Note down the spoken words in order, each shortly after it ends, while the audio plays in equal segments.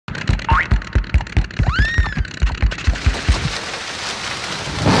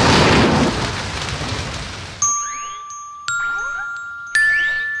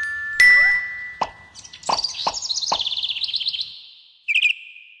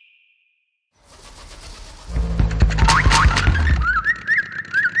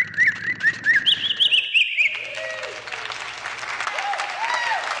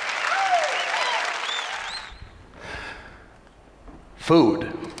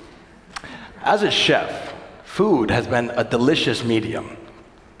Food. As a chef, food has been a delicious medium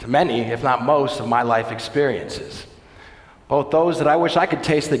to many, if not most, of my life experiences. Both those that I wish I could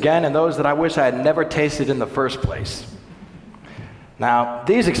taste again and those that I wish I had never tasted in the first place. Now,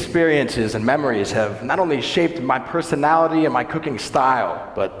 these experiences and memories have not only shaped my personality and my cooking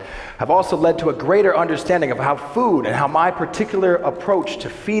style, but have also led to a greater understanding of how food and how my particular approach to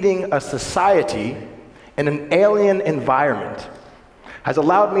feeding a society in an alien environment has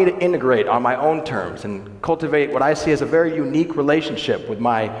allowed me to integrate on my own terms and cultivate what I see as a very unique relationship with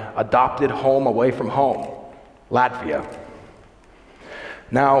my adopted home away from home, Latvia.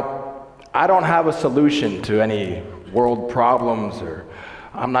 Now, I don't have a solution to any world problems, or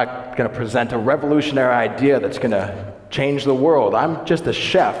I'm not going to present a revolutionary idea that's going to change the world. I'm just a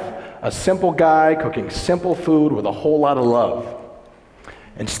chef, a simple guy cooking simple food with a whole lot of love.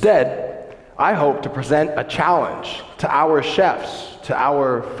 Instead, I hope to present a challenge to our chefs, to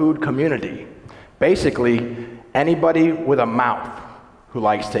our food community. Basically, anybody with a mouth who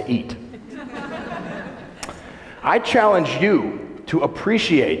likes to eat. I challenge you to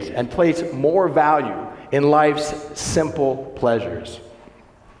appreciate and place more value in life's simple pleasures.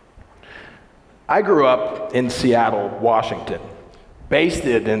 I grew up in Seattle, Washington, based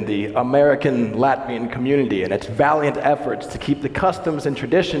in the American Latvian community and its valiant efforts to keep the customs and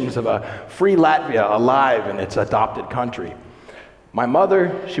traditions of a free Latvia alive in its adopted country. My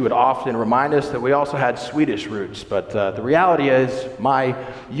mother, she would often remind us that we also had Swedish roots, but the reality is my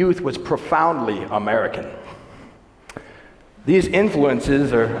youth was profoundly American. These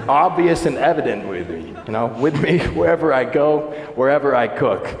influences are obvious and evident with me wherever I go, wherever I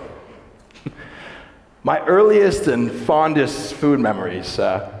cook. My earliest and fondest food memories,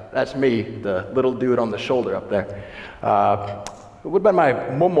 that's me, the little dude on the shoulder up there, it would have been my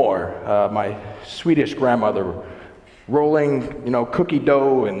mormor, my Swedish grandmother, rolling, cookie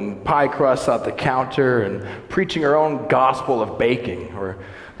dough and pie crusts out the counter and preaching her own gospel of baking. Or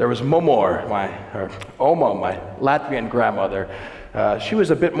there was Momor, or Oma, my Latvian grandmother. She was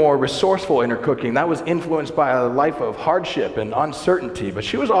a bit more resourceful in her cooking. That was influenced by a life of hardship and uncertainty, but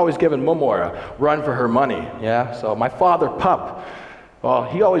she was always giving Momor a run for her money, yeah? So my father, Pup, well,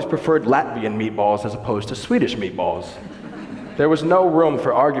 he always preferred Latvian meatballs as opposed to Swedish meatballs. There was no room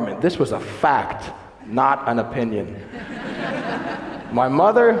for argument. This was a fact, not an opinion. My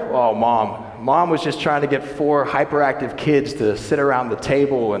mother, oh, Mom was just trying to get 4 hyperactive kids to sit around the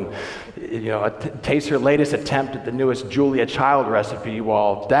table and taste her latest attempt at the newest Julia Child recipe,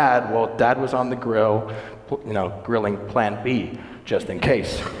 while Dad was on the grill, grilling Plan B, just in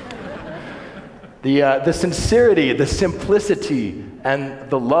case. The sincerity, the simplicity, and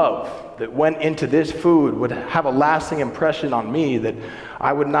the love that went into this food would have a lasting impression on me that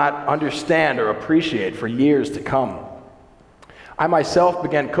I would not understand or appreciate for years to come. I myself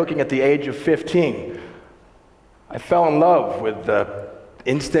began cooking at the age of 15. I fell in love with the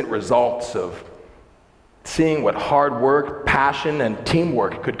instant results of seeing what hard work, passion, and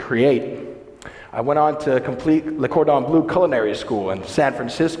teamwork could create. I went on to complete the Cordon Bleu Culinary School in San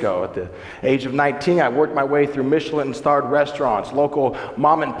Francisco. At the age of 19, I worked my way through Michelin-starred restaurants, local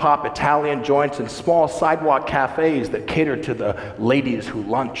mom-and-pop Italian joints, and small sidewalk cafes that catered to the ladies who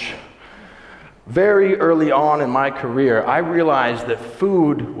lunch. Very early on in my career, I realized that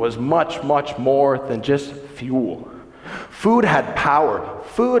food was much, much more than just fuel. Food had power.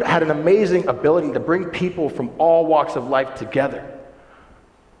 Food had an amazing ability to bring people from all walks of life together.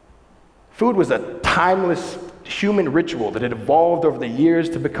 Food was a timeless human ritual that had evolved over the years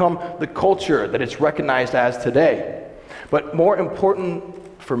to become the culture that it's recognized as today. But more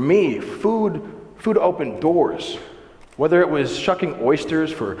important for me, food opened doors. Whether it was shucking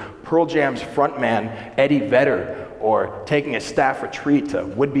oysters for Pearl Jam's frontman, Eddie Vedder, or taking a staff retreat to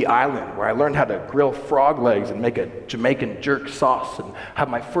Whidbey Island, where I learned how to grill frog legs and make a Jamaican jerk sauce, and have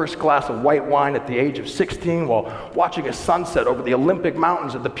my first glass of white wine at the age of 16 while watching a sunset over the Olympic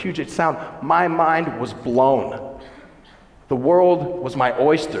Mountains of the Puget Sound, my mind was blown. The world was my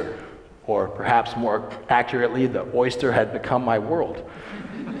oyster, or perhaps more accurately, the oyster had become my world.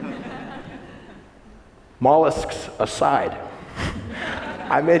 Mollusks aside,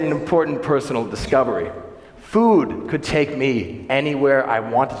 I made an important personal discovery. Food could take me anywhere I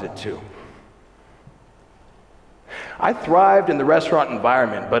wanted it to. I thrived in the restaurant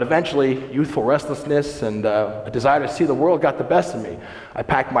environment, but eventually youthful restlessness and a desire to see the world got the best of me. I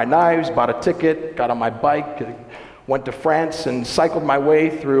packed my knives, bought a ticket, got on my bike, went to France, and cycled my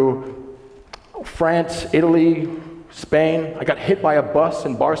way through France, Italy, Spain. I got hit by a bus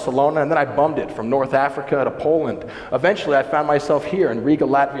in Barcelona, and then I bummed it from North Africa to Poland. Eventually, I found myself here in Riga,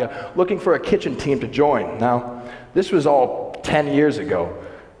 Latvia, looking for a kitchen team to join. Now, this was all 10 years ago.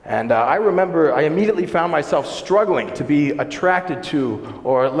 And I remember I immediately found myself struggling to be attracted to,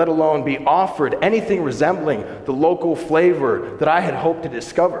 or let alone be offered, anything resembling the local flavor that I had hoped to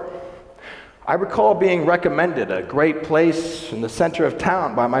discover. I recall being recommended a great place in the center of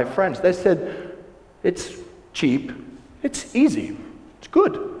town by my friends. They said, it's cheap, it's easy, it's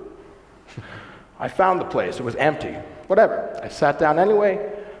good. I found the place, it was empty, whatever. I sat down anyway.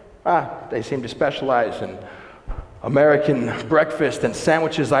 They seemed to specialize in American breakfast and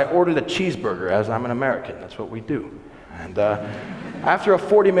sandwiches. I ordered a cheeseburger, as I'm an American, that's what we do. And after a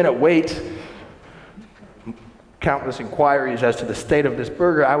 40-minute wait, countless inquiries as to the state of this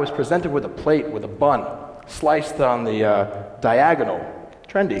burger, I was presented with a plate with a bun, sliced on the diagonal,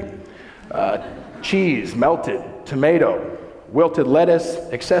 trendy, cheese, melted, tomato, wilted lettuce,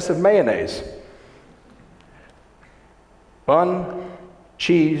 excessive mayonnaise. Bun,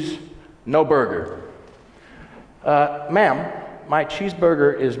 cheese, no burger. Ma'am, my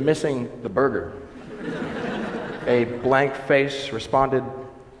cheeseburger is missing the burger. A blank face responded,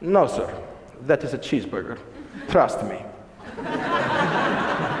 no, sir, that is a cheeseburger. Trust me.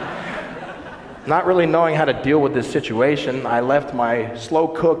 Not really knowing how to deal with this situation, I left my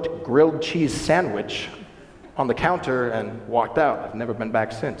slow-cooked grilled cheese sandwich on the counter and walked out. I've never been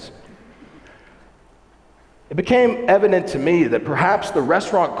back since. It became evident to me that perhaps the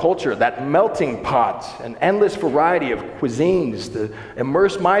restaurant culture, that melting pot, an endless variety of cuisines to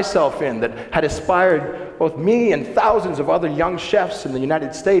immerse myself in that had inspired both me and thousands of other young chefs in the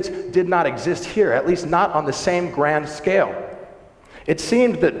United States, did not exist here, at least not on the same grand scale. It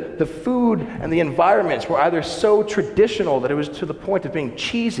seemed that the food and the environments were either so traditional that it was to the point of being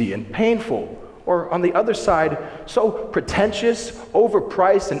cheesy and painful, or on the other side, so pretentious,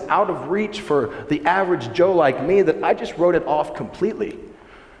 overpriced, and out of reach for the average Joe like me that I just wrote it off completely.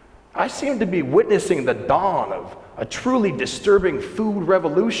 I seemed to be witnessing the dawn of a truly disturbing food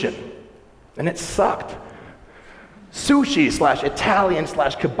revolution, and it sucked. Sushi / Italian /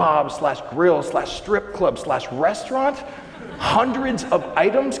 kebab / grill / strip club / restaurant, hundreds of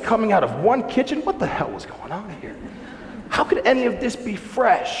items coming out of one kitchen. What the hell was going on here? How could any of this be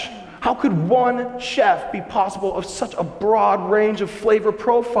fresh? How could one chef be possible of such a broad range of flavor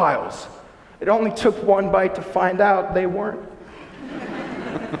profiles? It only took one bite to find out they weren't.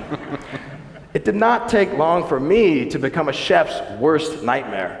 It did not take long for me to become a chef's worst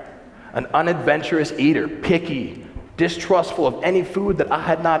nightmare. An unadventurous eater, picky, distrustful of any food that I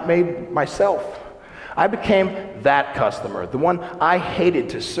had not made myself. I became that customer, the one I hated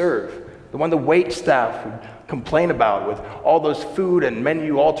to serve, the one the wait staff would complain about with all those food and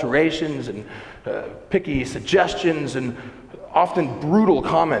menu alterations and picky suggestions and often brutal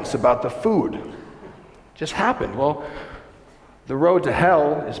comments about the food. It just happened. Well, the road to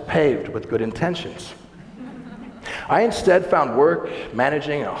hell is paved with good intentions. I instead found work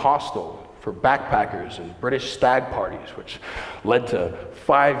managing a hostel for backpackers and British stag parties, which led to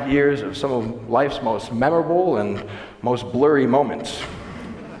 5 years of some of life's most memorable and most blurry moments.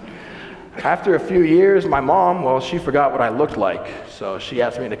 After a few years, my mom, well, she forgot what I looked like, so she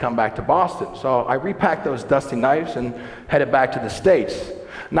asked me to come back to Boston. So I repacked those dusty knives and headed back to the States.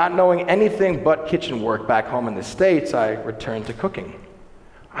 Not knowing anything but kitchen work back home in the States, I returned to cooking.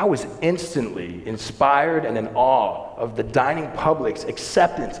 I was instantly inspired and in awe of the dining public's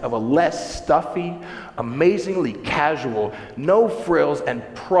acceptance of a less stuffy, amazingly casual, no frills, and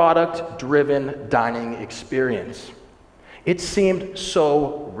product-driven dining experience. It seemed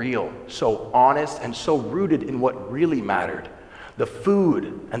so real, so honest, and so rooted in what really mattered, the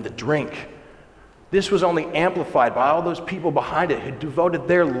food and the drink. This was only amplified by all those people behind it who devoted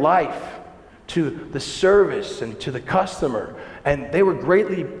their life to the service and to the customer, and they were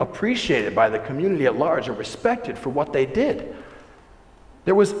greatly appreciated by the community at large and respected for what they did.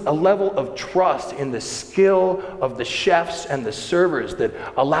 There was a level of trust in the skill of the chefs and the servers that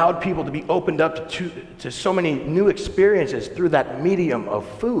allowed people to be opened up to so many new experiences through that medium of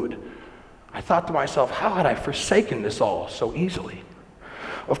food. I thought to myself, how had I forsaken this all so easily?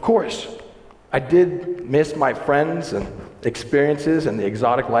 Of course, I did miss my friends and experiences and the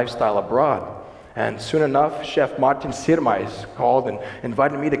exotic lifestyle abroad. And soon enough, Chef Martin Sirmais called and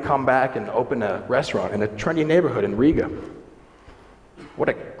invited me to come back and open a restaurant in a trendy neighborhood in Riga. What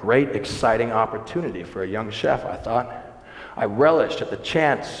a great, exciting opportunity for a young chef, I thought. I relished at the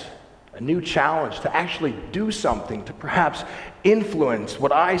chance, a new challenge to actually do something to perhaps influence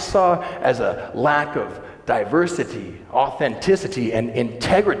what I saw as a lack of diversity, authenticity, and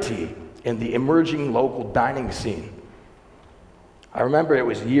integrity in the emerging local dining scene. I remember it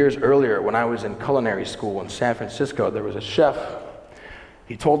was years earlier when I was in culinary school in San Francisco. There was a chef.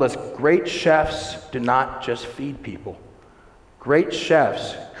 He told us great chefs do not just feed people. Great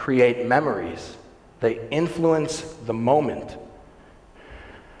chefs create memories. They influence the moment.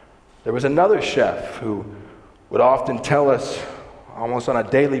 There was another chef who would often tell us, almost on a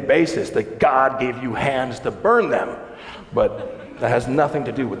daily basis, that God gave you hands to burn them, but that has nothing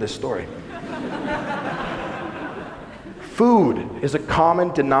to do with this story. Food is a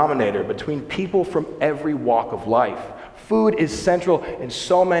common denominator between people from every walk of life. Food is central in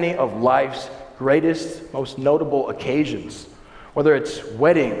so many of life's greatest, most notable occasions. Whether it's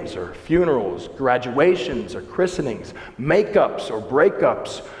weddings or funerals, graduations or christenings, makeups or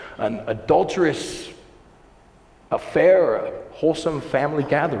breakups, an adulterous affair or a wholesome family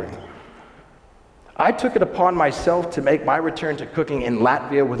gathering. I took it upon myself to make my return to cooking in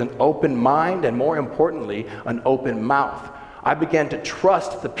Latvia with an open mind and, more importantly, an open mouth. I began to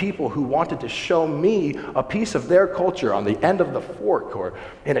trust the people who wanted to show me a piece of their culture on the end of the fork or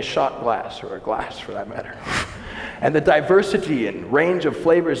in a shot glass, or a glass for that matter. And the diversity and range of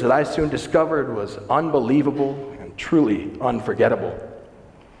flavors that I soon discovered was unbelievable and truly unforgettable.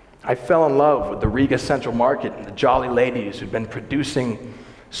 I fell in love with the Riga Central Market and the jolly ladies who'd been producing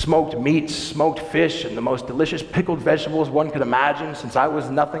smoked meats, smoked fish, and the most delicious pickled vegetables one could imagine since I was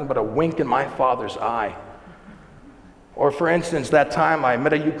nothing but a wink in my father's eye. Or for instance, that time I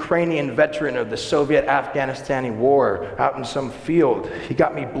met a Ukrainian veteran of the Soviet-Afghanistani war out in some field. He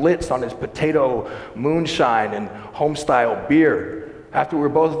got me blitzed on his potato moonshine and home-style beer. After we were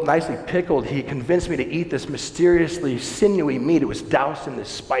both nicely pickled, he convinced me to eat this mysteriously sinewy meat. It was doused in this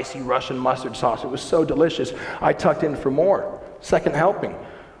spicy Russian mustard sauce. It was so delicious, I tucked in for more. Second helping.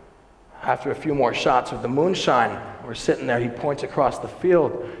 After a few more shots of the moonshine, we're sitting there, he points across the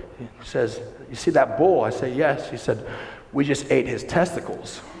field. He says, "You see that bull?" I say, "Yes." He said, "We just ate his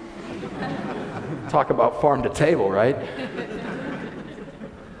testicles." Talk about farm to table, right?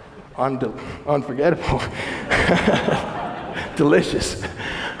 Unforgettable. Delicious.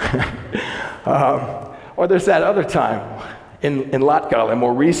 Or there's that other time in Latgale,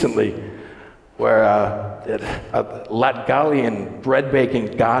 more recently, where a Latgalian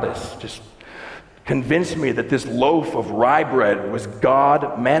bread-baking goddess just convinced me that this loaf of rye bread was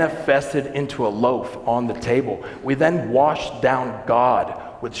God manifested into a loaf on the table. We then washed down God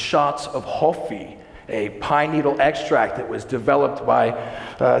with shots of hofi, a pine needle extract that was developed by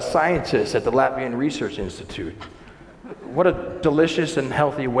scientists at the Latvian Research Institute. What a delicious and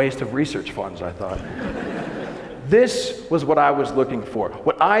healthy waste of research funds, I thought. This was what I was looking for,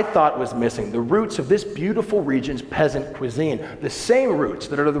 what I thought was missing, the roots of this beautiful region's peasant cuisine, the same roots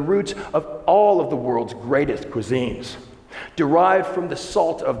that are the roots of all of the world's greatest cuisines, derived from the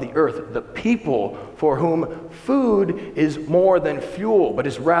salt of the earth, the people for whom food is more than fuel, but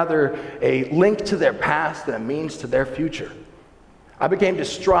is rather a link to their past and a means to their future. I became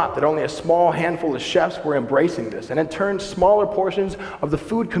distraught that only a small handful of chefs were embracing this, and in turn, smaller portions of the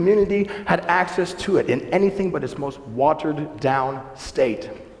food community had access to it in anything but its most watered-down state.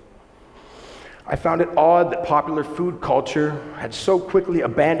 I found it odd that popular food culture had so quickly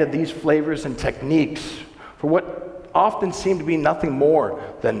abandoned these flavors and techniques for what often seemed to be nothing more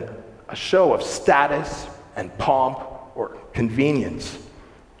than a show of status and pomp or convenience.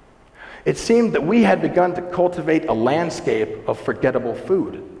 It seemed that we had begun to cultivate a landscape of forgettable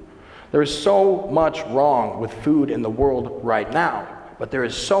food. There is so much wrong with food in the world right now, but there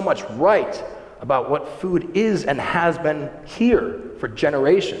is so much right about what food is and has been here for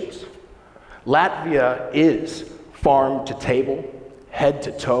generations. Latvia is farm to table, head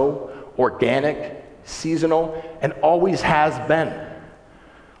to toe, organic, seasonal, and always has been.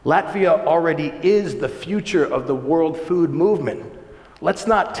 Latvia already is the future of the world food movement. Let's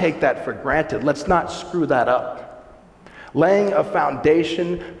not take that for granted. Let's not screw that up. Laying a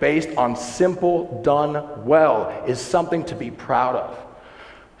foundation based on simple, done well is something to be proud of,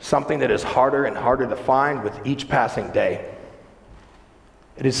 something that is harder and harder to find with each passing day.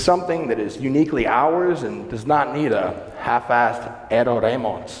 It is something that is uniquely ours and does not need a half-assed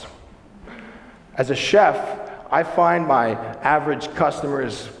aeroremons. As a chef, I find my average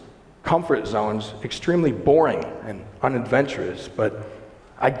customer's comfort zones extremely boring and unadventurous, but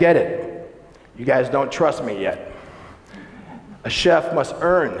I get it. You guys don't trust me yet. A chef must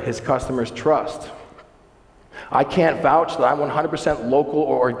earn his customers' trust. I can't vouch that I'm 100% local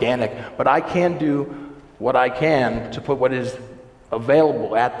or organic, but I can do what I can to put what is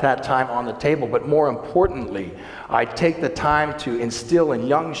available at that time on the table. But more importantly, I take the time to instill in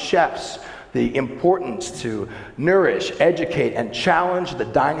young chefs the importance to nourish, educate, and challenge the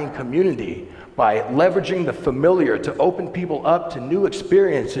dining community by leveraging the familiar to open people up to new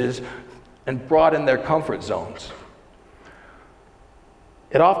experiences and broaden their comfort zones.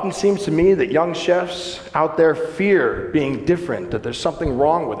 It often seems to me that young chefs out there fear being different, that there's something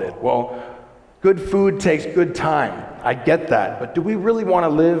wrong with it. Well, good food takes good time. I get that. But do we really want to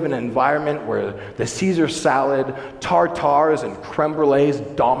live in an environment where the Caesar salad, tartars, and creme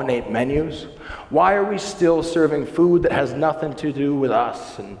brulees dominate menus? Why are we still serving food that has nothing to do with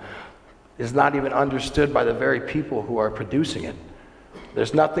us and is not even understood by the very people who are producing it?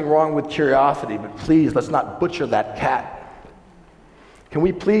 There's nothing wrong with curiosity, but please, let's not butcher that cat. Can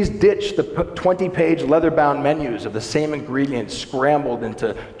we please ditch the 20-page leather-bound menus of the same ingredients scrambled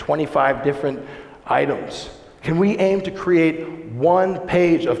into 25 different items? Can we aim to create one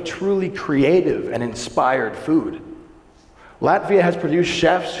page of truly creative and inspired food? Latvia has produced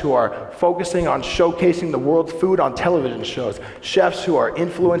chefs who are focusing on showcasing the world's food on television shows, chefs who are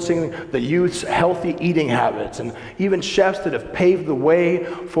influencing the youth's healthy eating habits, and even chefs that have paved the way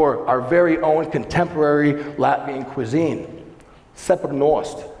for our very own contemporary Latvian cuisine.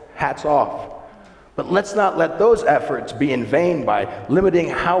 Sepanost, hats off. But let's not let those efforts be in vain by limiting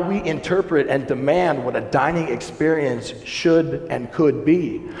how we interpret and demand what a dining experience should and could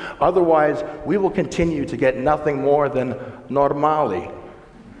be. Otherwise, we will continue to get nothing more than normali.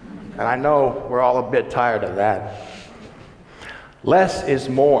 And I know we're all a bit tired of that. Less is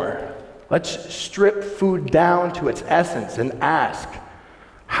more. Let's strip food down to its essence and ask,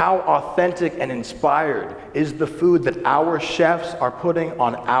 how authentic and inspired is the food that our chefs are putting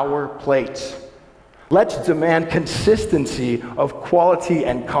on our plates? Let's demand consistency of quality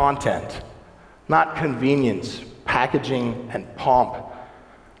and content, not convenience, packaging, and pomp.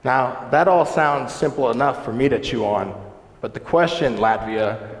 Now, that all sounds simple enough for me to chew on, but the question,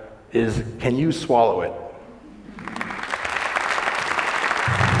 Latvia, is can you swallow it?